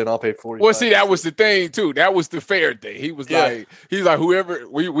 55%. I'll pay 40%. Well, see, that was the thing too. That was the fair thing. He's like, whoever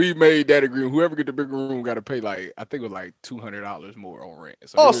we made that agreement, whoever get the bigger room got to pay like I think it was like $200 more on rent.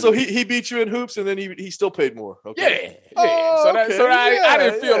 So he beat you in hoops, and then he still paid more. Okay. Yeah. Oh, I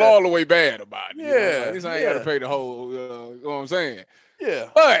didn't feel all the way bad about it. Yeah. At least I ain't got to pay the whole. You know what I'm saying? Yeah.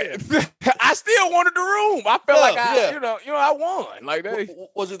 But I still wanted the room. I felt like I won. Like that.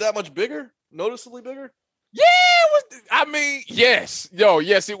 Was it that much bigger? Noticeably bigger? Yeah, it was. I mean, yes.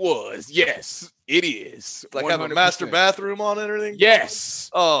 Yes, it was. Yes, it is. Like have a master bathroom on it or anything? Yes.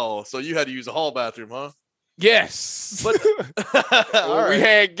 Oh, so you had to use a hall bathroom, huh? Yes. But we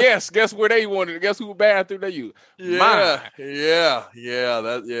had guests. Guess where they wanted? Guess who bathroom they used? Yeah. Mine. Yeah.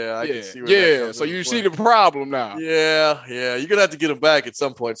 I can see where that comes so you into see play. the problem now. Yeah. You're gonna have to get them back at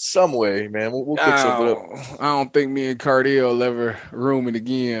some point, some way, man. We'll cook something up. I don't think me and Cardell will ever room it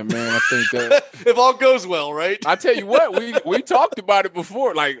again, man. I think that if all goes well, right? I tell you what, we talked about it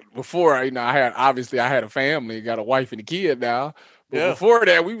before. Like before, I had a family, got a wife and a kid now. But before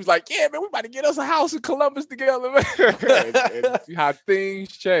that, we was like, yeah, man, we about to get us a house in Columbus together, man. and see how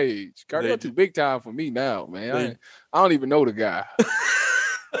things change. Cardell too big time for me now, man. I don't even know the guy.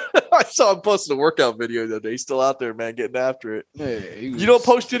 I saw him posting a workout video the other day. He's still out there, man, getting after it. Yeah, you don't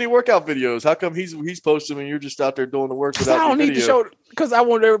post any workout videos. How come he's posting and you're just out there doing the work without I don't need video? to show because I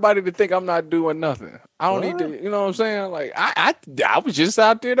want everybody to think I'm not doing nothing. I don't need to, you know what I'm saying? Like I was just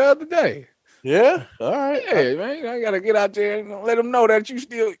out there the other day. Yeah, all right. Yeah, man, I gotta get out there and let them know that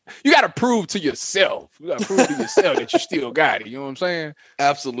you gotta prove to yourself. You gotta prove to yourself that you still got it. You know what I'm saying?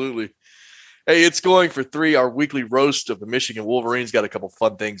 Absolutely. Hey, it's going for 3. Our weekly roast of the Michigan Wolverines got a couple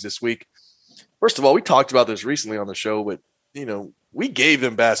fun things this week. First of all, we talked about this recently on the show, but we gave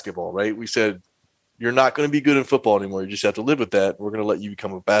them basketball, right? We said you're not going to be good in football anymore. You just have to live with that. We're going to let you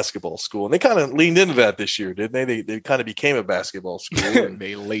become a basketball school. And they kind of leaned into that this year, didn't they? They kind of became a basketball school.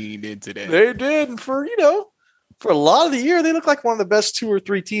 They leaned into that. They did. And for a lot of the year, they looked like one of the best 2 or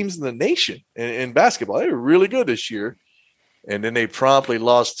 3 teams in the nation in basketball. They were really good this year. And then they promptly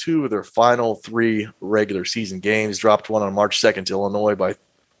lost 2 of their final 3 regular season games, dropped one on March 2nd to Illinois by,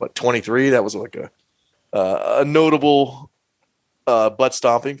 23? That was like a notable butt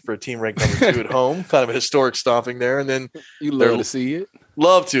stomping for a team ranked number 2 at home. Kind of a historic stomping there. And then you love to see it.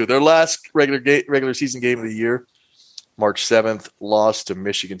 Love to. Their last regular season game of the year, March 7th, lost to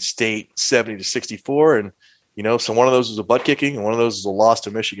Michigan State 70-64. And, so one of those was a butt kicking and one of those was a loss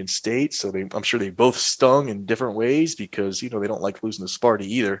to Michigan State. So I'm sure they both stung in different ways because, they don't like losing to Sparty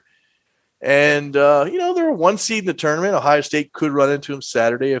either. And, they're 1 seed in the tournament. Ohio State could run into them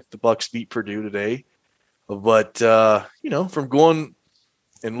Saturday if the Bucks beat Purdue today. But, from going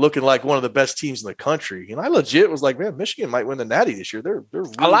and looking like one of the best teams in the country, I legit was like, man, Michigan might win the Natty this year. They're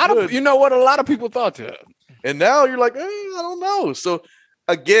really a lot good. of, a lot of people thought that. And now you're like, I don't know. So,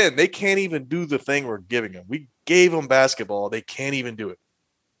 again, they can't even do the thing we're giving them. We gave them basketball. They can't even do it.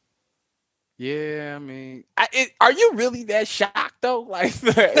 Yeah, I mean, are you really that shocked though? Like,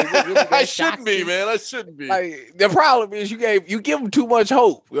 really I shouldn't be, man. I shouldn't be. Like, the problem is you give them too much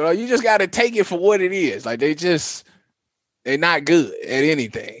hope. You just got to take it for what it is. Like they're not good at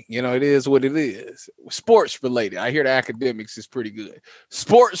anything. It is what it is. Sports related. I hear the academics is pretty good.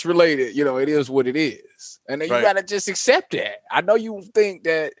 Sports related, it is what it is. And then you got to just accept that. I know you think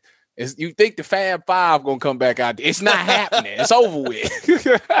that you think the Fab Five gonna come back out there. It's not happening. It's over with.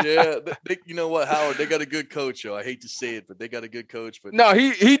 Yeah, you know what, Howard? They got a good coach, yo. I hate to say it, but they got a good coach. But no,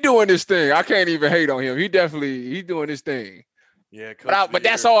 he doing this thing. I can't even hate on him. He doing this thing. Yeah, but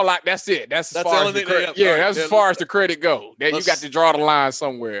that's all. That's it. That's as far as the credit. Yeah, that's as far as the credit go. That you got to draw the line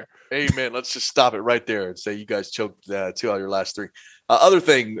somewhere. Amen. Let's just stop it right there and say you guys choked 2 out of your last 3. Other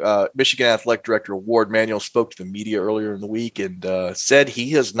thing, Michigan Athletic Director Ward Manuel spoke to the media earlier in the week and said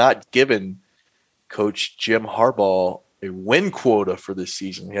he has not given Coach Jim Harbaugh a win quota for this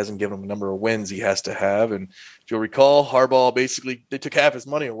season. He hasn't given him a number of wins he has to have. And if you'll recall, Harbaugh basically, they took half his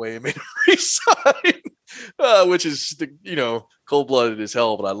money away and made him resign, which is, cold-blooded as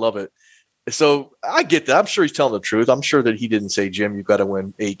hell, but I love it. So I get that. I'm sure he's telling the truth. I'm sure that he didn't say, Jim, you've got to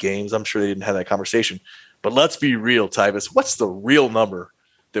win 8 games. I'm sure they didn't have that conversation. But let's be real, Tyvis. What's the real number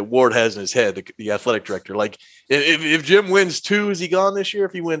that Ward has in his head, the athletic director? Like, if Jim wins 2, is he gone this year?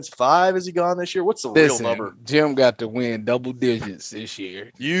 If he wins 5, is he gone this year? What's the real number? Jim got to win double digits this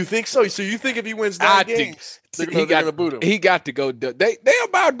year. You think so? So you think if he wins 9 games, they're going to boot him? He got to go. They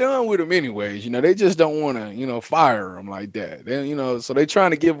about done with him anyways. They just don't want to, fire him like that. Then, so they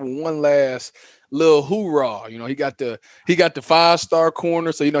trying to give him one last little hoorah. He got the 5-star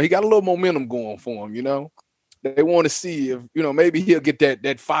corner. So, he got a little momentum going for him, They want to see if maybe he'll get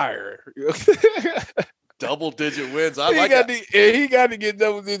that fire. Double-digit wins. He got to get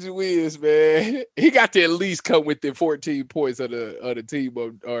double-digit wins, man. He got to at least come within 14 points of the team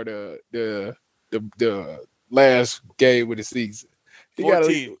or the last game of the season.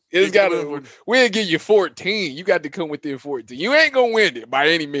 14. We'll give you 14. You got to come within 14. You ain't gonna win it by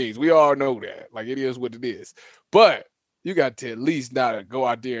any means. We all know that. Like, it is what it is. But you got to at least not go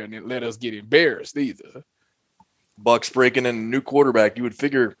out there and let us get embarrassed either. Bucks breaking in a new quarterback. You would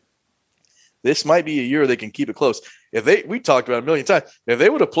figure this might be a year they can keep it close. We talked about it a million times. If they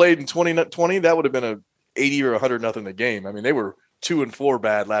would have played in 2020, that would have been a 80 or 100-0 a game. I mean, they were 2-4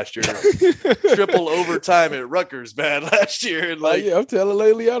 bad last year. Triple overtime at Rutgers bad last year. And I'm telling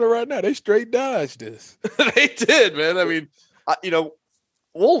Leiliana right now, they straight dodged this. They did, man. I mean,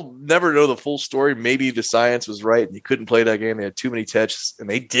 we'll never know the full story. Maybe the science was right and you couldn't play that game. They had too many touches and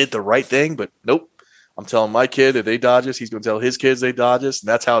they did the right thing, but nope. I'm telling my kid if they dodge us, he's going to tell his kids they dodge us, and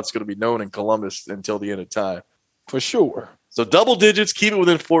that's how it's going to be known in Columbus until the end of time. For sure. So double digits, keep it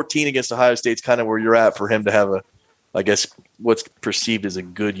within 14 against Ohio State's kind of where you're at for him to have I guess, what's perceived as a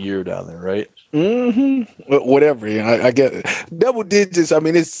good year down there, right? Mm-hmm. Whatever. I get it. Double digits. I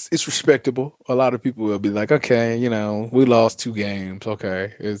mean, it's respectable. A lot of people will be like, okay, we lost 2 games.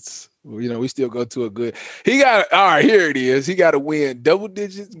 Okay. It's, we still go to a good. All right, here it is. He got to win double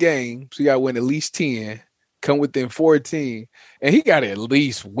digits games. He got to win at least 10, come within 14, and he got to at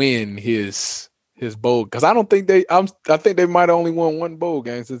least win his bowl. Because I think they might have only won 1 bowl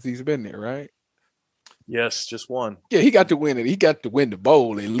game since he's been there, right? Yes, just 1. Yeah, he got to win it. He got to win the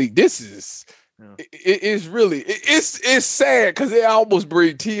bowl at least. This is it's really it's sad because it almost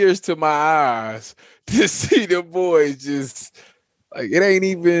brings tears to my eyes to see the boys just like it ain't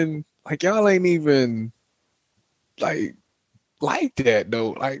even like y'all ain't even like that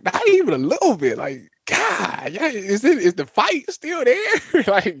though. Like not even a little bit. Like God, is the fight still there?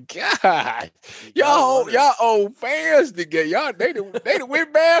 Like God, y'all old fans together. Y'all they the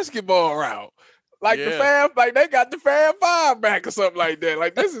win basketball route. Like the fan, like they got the fan 5 back or something like that.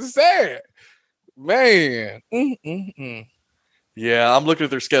 Like this is sad, man. Yeah, I'm looking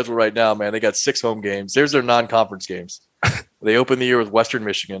at their schedule right now, man. They got 6 home games. There's their non-conference games. They open the year with Western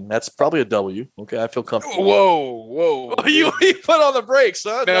Michigan. That's probably a W. Okay, I feel comfortable. Whoa. You put on the brakes,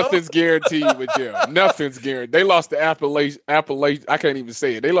 huh? Nothing's guaranteed with them. Nothing's guaranteed. They lost to Appalachian. I can't even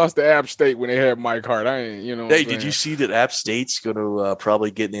say it. They lost to App State when they had Mike Hart. I ain't, Hey, did you see that App State's going to probably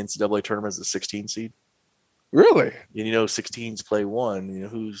get in the NCAA tournament as a 16 seed? Really? And 16s play 1.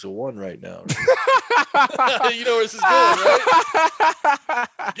 Who's a 1 right now? Right? You know where this is going, right?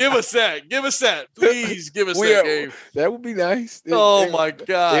 Give us that. Please give us that game. That would be nice. My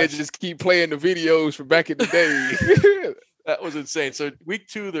God. They just keep playing the videos from back in the day. That was insane. So week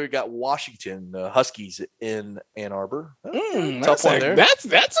 2, they got Washington Huskies in Ann Arbor. Tough one there. That's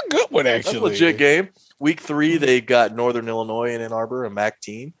a good one, actually. That's a legit game. Week 3, they got Northern Illinois in Ann Arbor, a MAC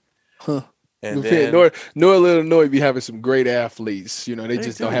team. Huh. And then Northern Illinois be having some great athletes. They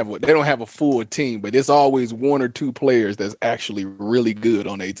just don't have a full team, but it's always 1 or 2 players that's actually really good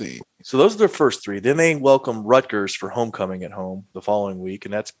on their team. So those are their first 3. Then they welcome Rutgers for homecoming at home the following week,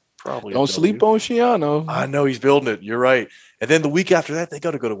 and that's probably don't sleep on Schiano. I know he's building it. You're right. And then the week after that, they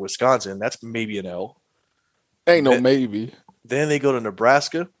got to go to Wisconsin. That's maybe an L. Ain't no maybe. Then they go to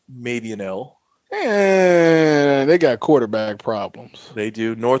Nebraska, maybe an L. And they got quarterback problems. They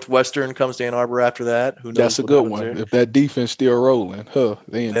do. Northwestern comes to Ann Arbor after that. Who knows? That's a good one. There. If that defense still rolling,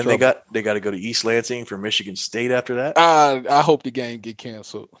 they in trouble. They got to go to East Lansing for Michigan State after that. I hope the game get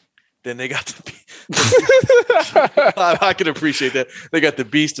canceled. Then they got to be. I can appreciate that. They got the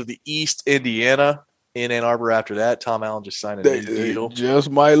beast of the East, Indiana, in Ann Arbor after that. Tom Allen just signed a new deal. Just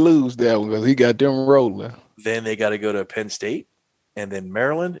might lose that one because he got them rolling. Then they got to go to Penn State. And then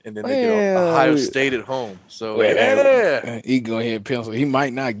Maryland, and then they get Ohio State at home. So he go ahead and pencil. He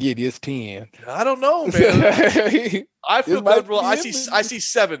might not get his 10. I don't know, man. I feel comfortable. I see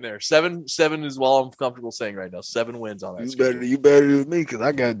 7 there. Seven is all I'm comfortable saying right now. 7 wins on that. You better than me because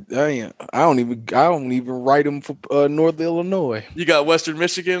I don't even write them for North Illinois. You got Western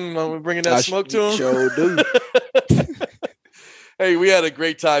Michigan bringing that smoke to them. Sure do. Hey, we had a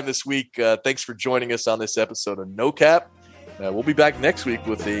great time this week. Thanks for joining us on this episode of No Cap. We'll be back next week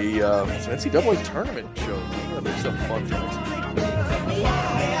with the NCAA tournament show. There's something fun for next week.